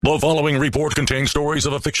The following report contains stories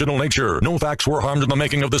of a fictional nature. No facts were harmed in the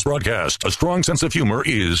making of this broadcast. A strong sense of humor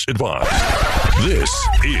is advised. This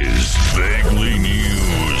is Vaguely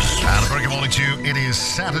News. And a very good morning to you. It is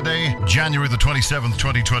Saturday, January the 27th,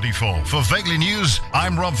 2024. For Vaguely News,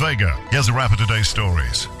 I'm Rob Vega. Here's a wrap of today's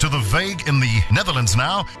stories. To the vague in the Netherlands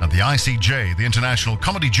now, and the ICJ, the International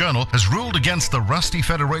Comedy Journal, has ruled against the Rusty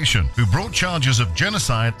Federation, who brought charges of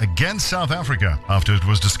genocide against South Africa after it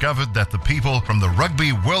was discovered that the people from the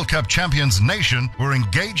Rugby World Cup champions nation were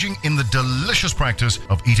engaging in the delicious practice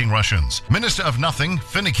of eating Russians. Minister of Nothing,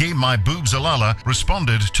 Finiki Mahbub Zalala,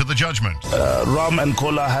 responded to the judgment. Rum and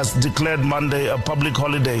Cola has declared Monday a public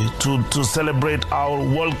holiday to celebrate our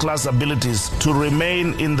world-class abilities to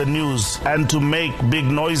remain in the news and to make big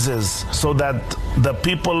noises so that the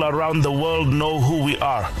people around the world know who we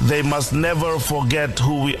are. They must never forget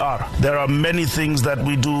who we are. There are many things that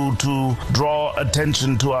we do to draw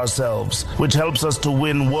attention to ourselves, which helps us to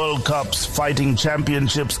win World Cups, fighting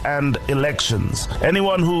championships, and elections.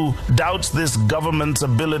 Anyone who doubts this government's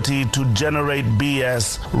ability to generate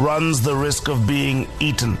BS runs the risk of being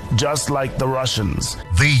eaten, just like the Russians.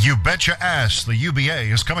 The U Betcha Ass, the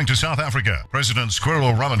UBA, is coming to South Africa. President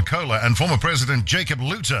Squirrel Ramaphosa and former President Jacob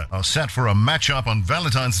Luther are set for a matchup on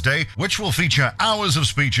Valentine's Day, which will feature hours of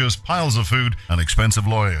speeches, piles of food, and expensive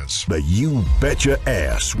lawyers. The U Betcha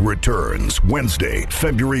Ass returns Wednesday,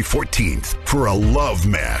 February 14th for a love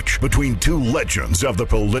match between two legends of the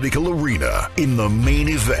political arena. In the main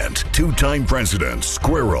event, two-time President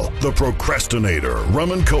Squirrel, the procrastinator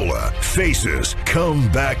Ramaphosa, faces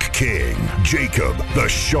comeback king Jacob, the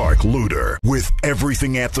shark looter. With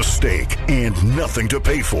everything at the stake and nothing to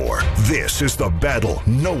pay for, this is the battle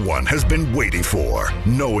no one has been waiting for.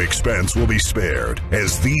 No expense will be spared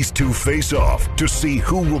as these two face off to see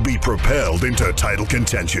who will be propelled into title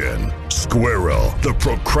contention. Squirrel, the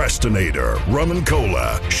procrastinator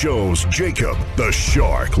Ramaphosa, shows Jacob, the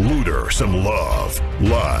shark looter, some love.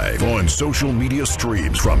 Live on social media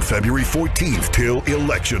streams from February 14th till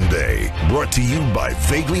Election Day. Brought to you by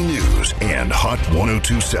Vaguely News and Hot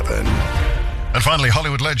 1027. And finally,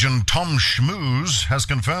 Hollywood legend Tom Schmooze has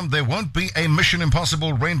confirmed there won't be a Mission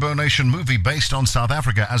Impossible Rainbow Nation movie based on South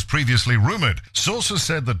Africa as previously rumored. Sources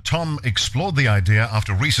said that Tom explored the idea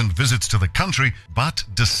after recent visits to the country, but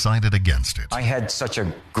decided against it. I had such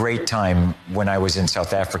a great time when I was in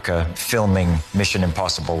South Africa filming Mission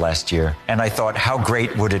Impossible last year, and I thought, how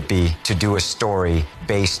great would it be to do a story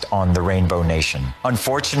based on the Rainbow Nation?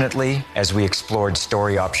 Unfortunately, as we explored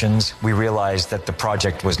story options, we realized that the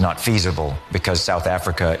project was not feasible because South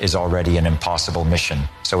Africa is already an impossible mission,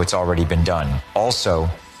 so it's already been done. Also,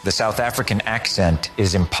 the South African accent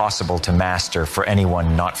is impossible to master for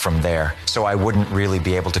anyone not from there, so I wouldn't really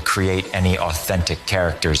be able to create any authentic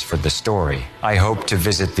characters for the story. I hope to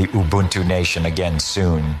visit the Ubuntu Nation again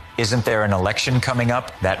soon. Isn't there an election coming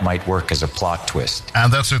up? That might work as a plot twist.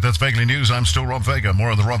 And that's it. That's Vaguely News. I'm still Rob Vega.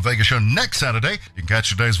 More of the Rob Vega Show next Saturday. You can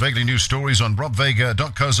catch today's Vaguely News stories on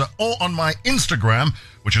robvega.coza or on my Instagram,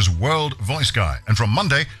 which is World Voice Guy. And from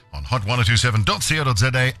Monday on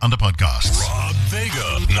hot1027.co.za under podcasts. Rob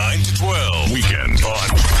Vega, 9 to 12. Weekend on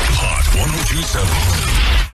Hot 1027.